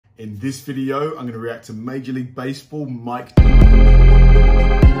In this video, I'm going to react to Major League Baseball Mike.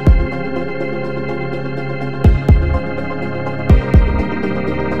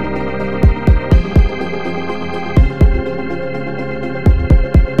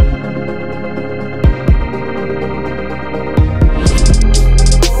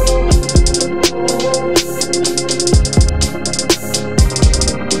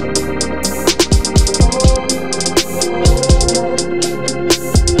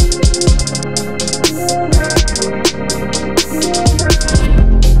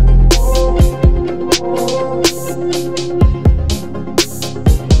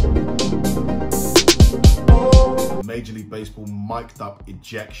 Major League Baseball mic'd up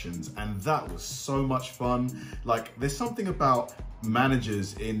ejections, and that was so much fun. Like, there's something about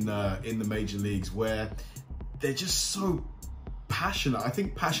managers in the major leagues where they're just so passionate. I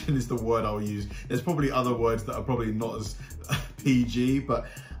think passion is the word I'll use. There's probably other words that are probably not as PG, but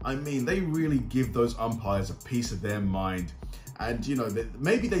I mean, they really give those umpires a piece of their mind. And you know,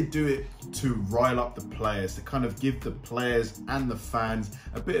 maybe they do it to rile up the players, to kind of give the players and the fans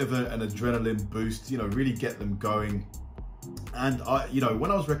a bit of an adrenaline boost, you know, really get them going. And you know, when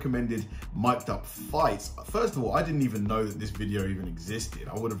I was recommended mic'd up fights, first of all, I didn't even know that this video even existed.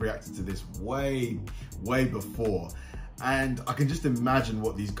 I would have reacted to this way before. And I can just imagine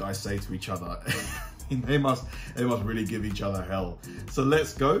what these guys say to each other. They must really give each other hell. So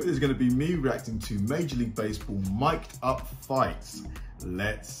let's go. There's going to be me reacting to Major League Baseball mic'd up fights.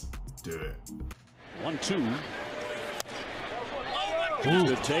 Let's do it. 1-2.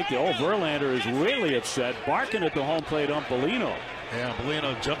 Good take. Oh, Verlander is really upset, barking at the home plate on Bellino. Yeah,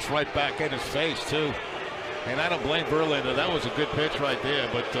 Bellino jumps right back in his face too. And I don't blame Verlander. That was a good pitch right there.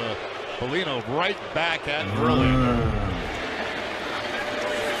 But Bellino right back at Verlander.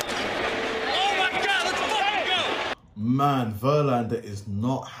 Man, Verlander is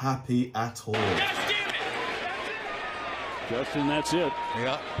not happy at all. Justin, that's it.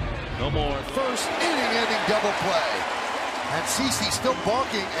 Yeah, no more. First inning-ending double play. And CeCe still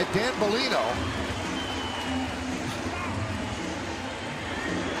barking at Dan Bellino.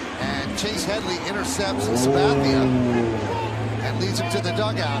 And Chase Headley intercepts Sabathia and leads him to the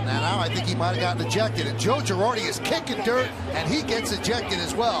dugout. And now I think he might have gotten ejected. And Joe Girardi is kicking dirt, and he gets ejected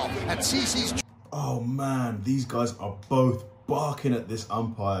as well. And CeCe's... Oh man, these guys are both barking at this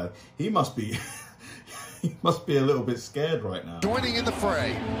umpire. He must be he must be a little bit scared right now. Joining in the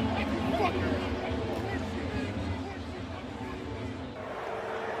fray.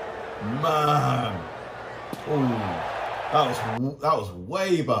 Man. Oh, that was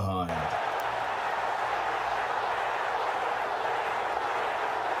way behind.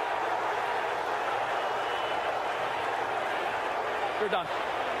 You're done.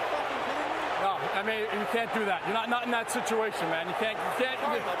 No, I mean, you can't do that. You're not in that situation, man. You can't. That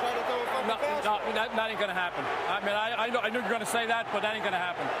ain't gonna happen. I mean, I knew you were gonna say that, but that ain't gonna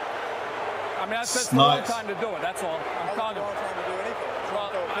happen. I mean, that's the wrong time to do it. That's all. I'm telling you. Well,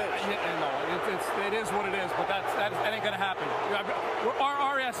 it is what it is, but that ain't gonna happen.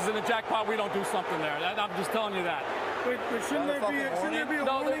 Our ass is in the jackpot. We don't do something there. I'm just telling you that. But shouldn't there be a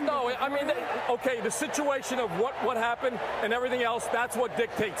warning? No, I mean, okay, the situation of what happened and everything else, that's what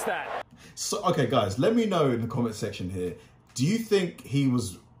dictates that. So, okay, guys, let me know in the comment section here. Do you think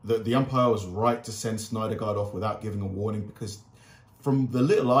the umpire was right to send Syndergaard off without giving a warning? Because from the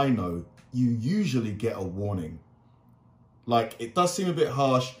little I know, you usually get a warning. Like, it does seem a bit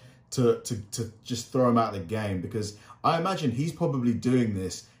harsh to just throw him out of the game, because I imagine he's probably doing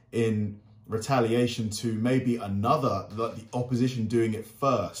this in retaliation to maybe the opposition doing it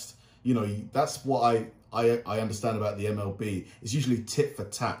first. You know, that's what I understand about the MLB. It's usually tit for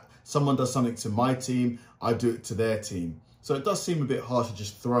tat. Someone does something to my team, I do it to their team. So it does seem a bit harsh to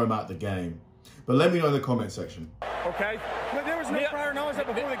just throw him out the game. But let me know in the comment section. Okay. But there was no prior knowledge that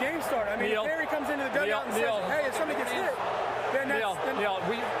before the game started. I mean, if Harry comes into the dugout and says, "Hey, if somebody gets hit," then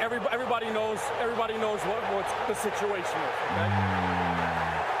everybody knows what the situation is. Okay?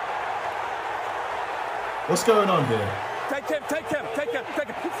 What's going on here? Take him.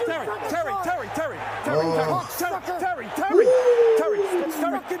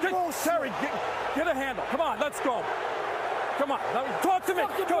 Terry, get a handle. Come on, let's go. Come on, talk to me.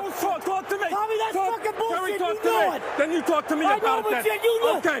 Talk to me. Tommy, that's fucking bullshit. Terry, talk to me. Then you talk to me about it.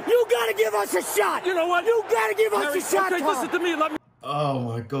 Okay. You gotta give us a shot. You know what? You gotta give us a shot. Okay, listen to me. Let me. Oh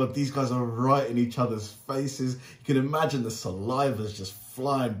my God, these guys are right in each other's faces. You can imagine the saliva's just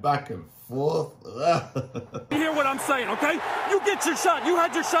flying back and forth. You hear what I'm saying, okay? You get your shot. You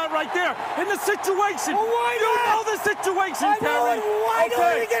had your shot right there in the situation. Well, why not? You know the situation, Terry. Why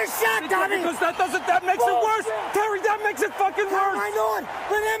don't we get a shot, Tommy? Because that makes it worse. Terry, that makes it fucking worse. I know it,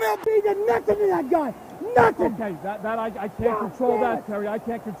 but MLB did nothing to that guy. Nothing. Okay, I can't control that, Terry. I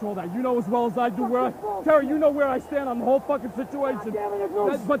can't control that. You know as well as I do Terry, you know where I stand on the whole fucking situation.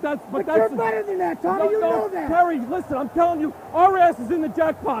 But that's you're better than that, Tommy. You know that. Terry, listen, I'm telling you, our ass is in the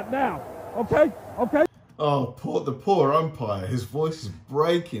jackpot now. Okay? Okay? Oh, the poor umpire. His voice is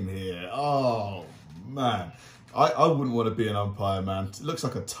breaking here. Oh, man. I wouldn't want to be an umpire, man. It looks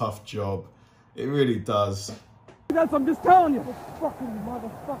like a tough job. It really does. I'm just telling you. Fucking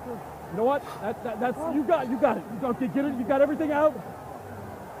motherfucker. You know what? That's you got it. You don't get it. You got everything out.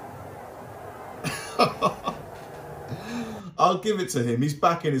 I'll give it to him. He's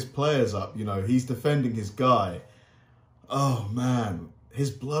backing his players up. You know, he's defending his guy. Oh man, his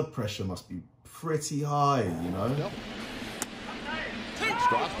blood pressure must be pretty high. You know. Yep.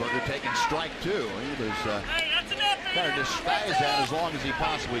 Strasburger taking strike two. He was trying to disguise that as long as he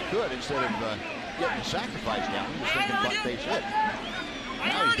possibly could instead of getting a sacrifice down. He was thinking butt base hit.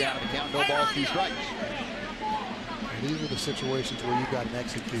 Now he's down to the count, no balls, 2 strikes. These are the situations where you got to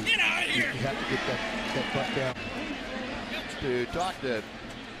execute. You have to get that butt down. To talk to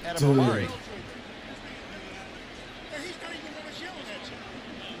Adam Murray.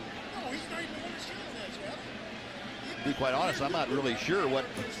 To be quite honest, I'm not really sure what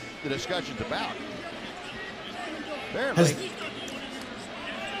the discussion's about. Apparently,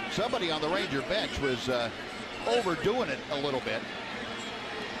 somebody on the Ranger bench was overdoing it a little bit.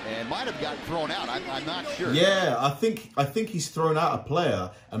 And might have gotten thrown out. I'm not sure. Yeah, I think he's thrown out a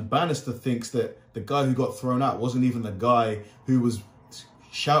player, and Bannister thinks that the guy who got thrown out wasn't even the guy who was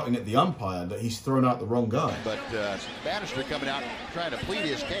shouting at the umpire, that he's thrown out the wrong guy. But Bannister coming out trying to plead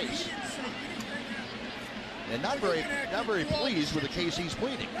his case, and not very pleased with the case he's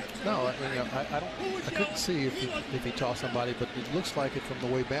pleading. No, I couldn't see if he tossed somebody, but it looks like it from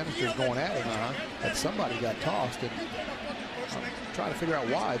the way Bannister's going at him that somebody got tossed. And I'm trying to figure out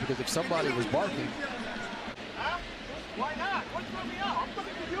why, because if somebody was barking. Why not? What's going on? I'm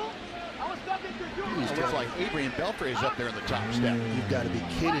talking to you. I was talking to you. It looks like Adrian Beltre is up there in the top step. You've got to be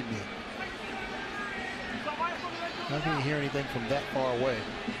kidding me. How can you hear anything from that far away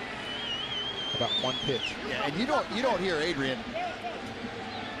about one pitch? Yeah, and you don't hear Adrian.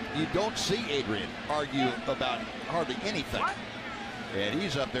 You don't see Adrian argue about hardly anything. And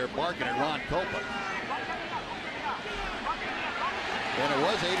he's up there barking at Ron Copeland. And it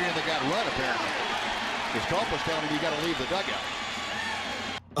was Adrian that got run, apparently. Because Copeland's telling him you got to leave the dugout.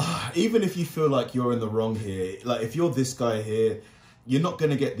 Even if you feel like you're in the wrong here, like if you're this guy here, you're not going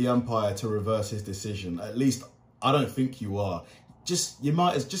to get the umpire to reverse his decision. At least I don't think you are. You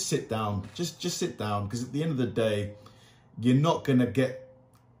might as just sit down. Just sit down, because at the end of the day, you're not going to get.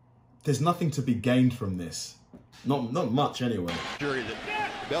 There's nothing to be gained from this. Not much anyway. Jury that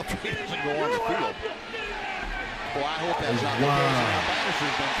Beltre doesn't go on the field. Well, I hope that's not the case. Now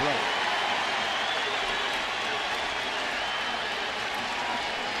Bannister's been thrown.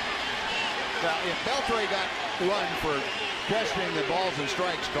 Now, if Beltre got run for questioning the balls and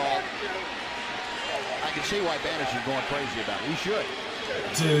strikes call, I can see why Bannister's going crazy about it. He should.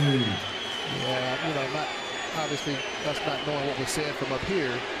 Dude. Yeah, not obviously that's not knowing what was said from up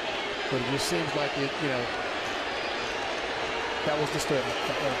here, but it just seems like that was just a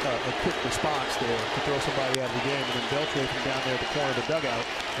quick response there to throw somebody out of the game, and then Beltre from down there at the corner of the dugout,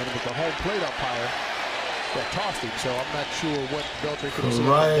 and it was the home plate umpire that tossed him. So I'm not sure what Beltre could have seen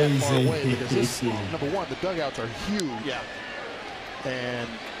that far away, because this, number one, the dugouts are huge. Yeah. And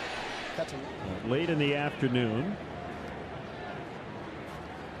that's late in the afternoon.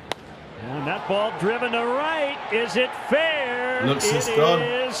 And that ball driven to right. Is it fair? Looks it it's gone.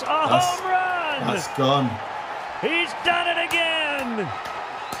 Is a home run. That's gone. He's done it again.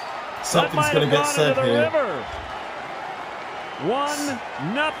 Something's going to get said here. River.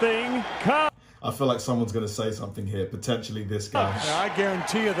 1-0 Cubs. I feel like someone's going to say something here. Potentially this guy. Yeah, I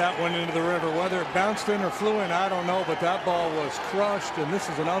guarantee you that went into the river. Whether it bounced in or flew in, I don't know. But that ball was crushed, and this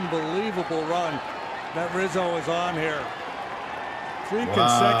is an unbelievable run that Rizzo is on here. 3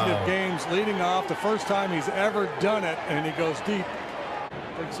 consecutive games leading off. The first time he's ever done it, and he goes deep.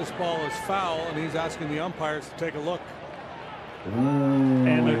 Thinks this ball is foul, and he's asking the umpires to take a look. Ooh.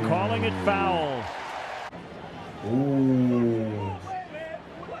 And they're calling it foul. Ooh.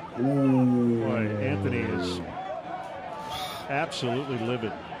 Ooh. Boy, Anthony is absolutely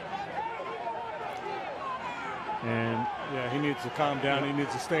livid. And yeah, he needs to calm down. He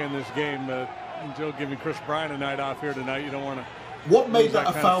needs to stay in this game. Joe giving Chris Bryant a night off here tonight. You don't want to. What made that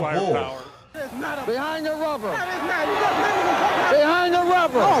a foul ball? Behind the rubber. Behind the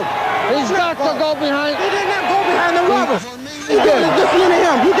rubber. Oh. He's got to go behind. He did not go behind the rubber. He's doing it just into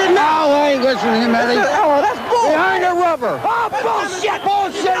him. He did not. Oh, I ain't listening to him, Eddie. Oh, that's bull. Behind the rubber. Oh, bullshit!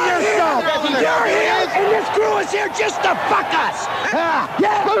 Bullshit yourself. You're here, and this crew is here just to fuck us.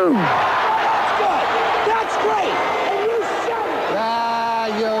 Yeah. Boom. That's good. That's great. And you shut it. Ah,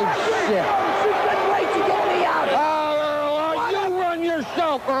 you shit. She's been great to get me out. Earl, you run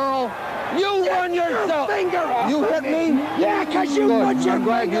yourself, Earl. You run yourself. Finger off You hit me? Yeah, because you Good. put your I'm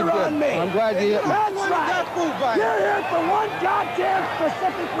glad finger you did. on me. I'm glad you hit me. That's right. You're here for one goddamn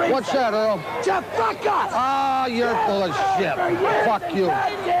specific reason. What's that, Earl? To fuck us. Ah, you're full of shit. For years Fuck and you.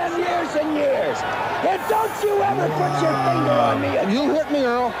 Goddamn years and years. And don't you ever put your finger on me again. You hit me,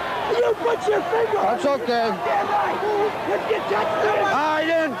 Earl. You put your finger on That's me. okay. Damn right. If you touch me, I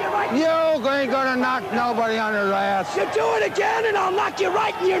didn't. You ain't gonna knock nobody on his ass. you do it again and I'll knock you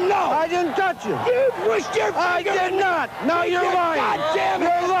right in your nose. I didn't touch you. You pushed your finger. I did not. No, you're lying. Goddamn it.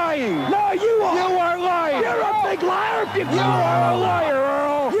 You're lying. No, you are. You are lying. You're a big liar if you You are a liar,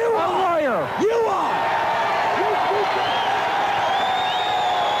 Earl. You a are. liar. You are.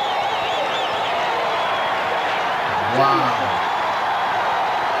 Wow.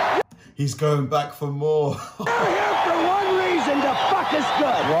 He's going back for more. You're here for one reason, to fuck us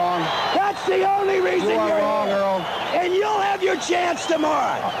good. Wrong. That's the only reason You are you're wrong, here. Earl. And you'll have your chance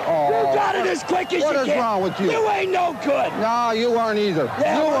tomorrow. Oh. You got it as quick as What you is can. wrong with you? You ain't no good. No, you aren't either.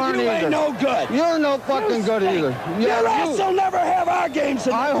 Yeah, you well, aren't you either. ain't no good. You're no fucking good stink. either. Your ass will never have our games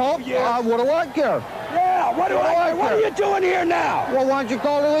in I the hope. next few years. What do I care? Yeah, what do I care? What are care? you doing here now? Well, why don't you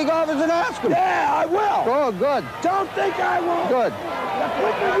call the league office and ask him? Yeah, I will. Oh, good. Don't think I won't. Good. The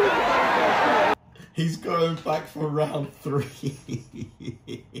quicker you get. He's going back for round 3.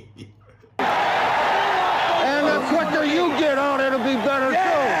 And the quicker you get out, it'll be better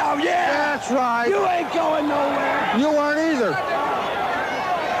Yeah, too. yeah. That's right. You ain't going nowhere. You aren't either.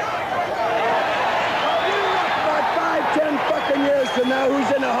 About 5, 10 fucking years from now,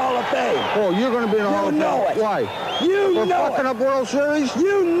 who's in the Hall of Fame? Oh, you're going to be in the Hall of Fame. know it. Why? You For know fucking it. up World Series?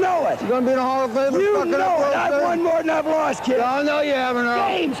 You know it. You're going to be in the Hall of Fame for You fucking know up it. World I've Series? won more than I've lost, kid. I know you haven't, Earl.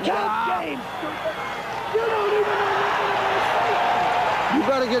 Games, count games. You don't even know what You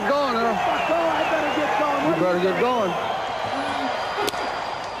better get going, Earl. fuck. Oh, I better get going. You better get going.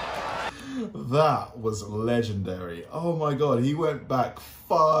 That was legendary. Oh my God, he went back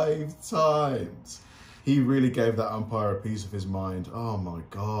 5 times. He really gave that umpire a piece of his mind. Oh my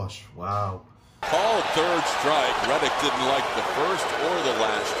gosh, wow. Called third strike. Reddick didn't like the first or the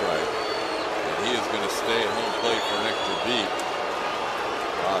last strike. And he is going to stay at home plate for an extra beat.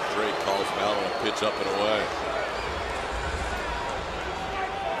 Rob Drake calls him out on a pitch up and away.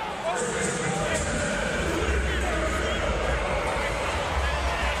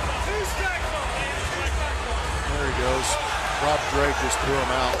 There he goes. Rob Drake just threw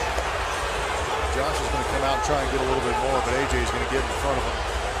him out. Josh is going to come out and try and get a little bit more, but AJ is going to get in front of him.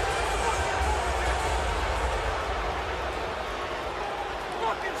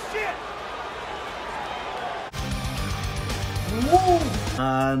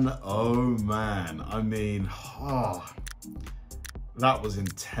 And oh man, I mean, that was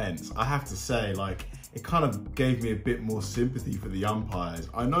intense. I have to say, like, it kind of gave me a bit more sympathy for the umpires.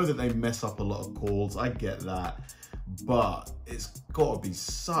 I know that they mess up a lot of calls, I get that, but it's got to be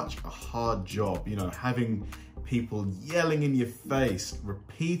such a hard job, you know, having people yelling in your face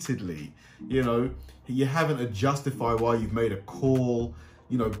repeatedly. You know, you're having to justify why you've made a call.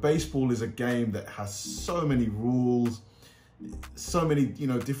 You know, baseball is a game that has so many rules, so many, you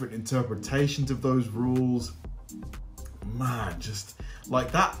know, different interpretations of those rules. Man, just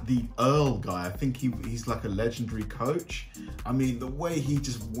like that, the Earl guy, I think he's like a legendary coach. I mean, the way he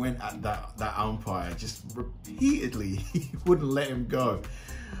just went at that umpire, just repeatedly, he wouldn't let him go.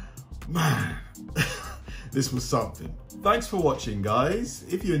 Man, this was something. Thanks for watching, guys.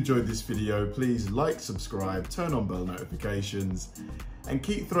 If you enjoyed this video, please like, subscribe, turn on bell notifications, and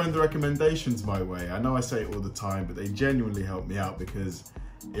keep throwing the recommendations my way. I know I say it all the time, but they genuinely help me out, because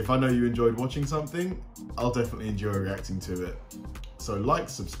if I know you enjoyed watching something, I'll definitely enjoy reacting to it. So like,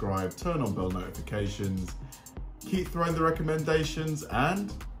 subscribe, turn on bell notifications, keep throwing the recommendations,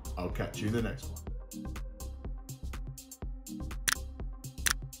 and I'll catch you in the next one.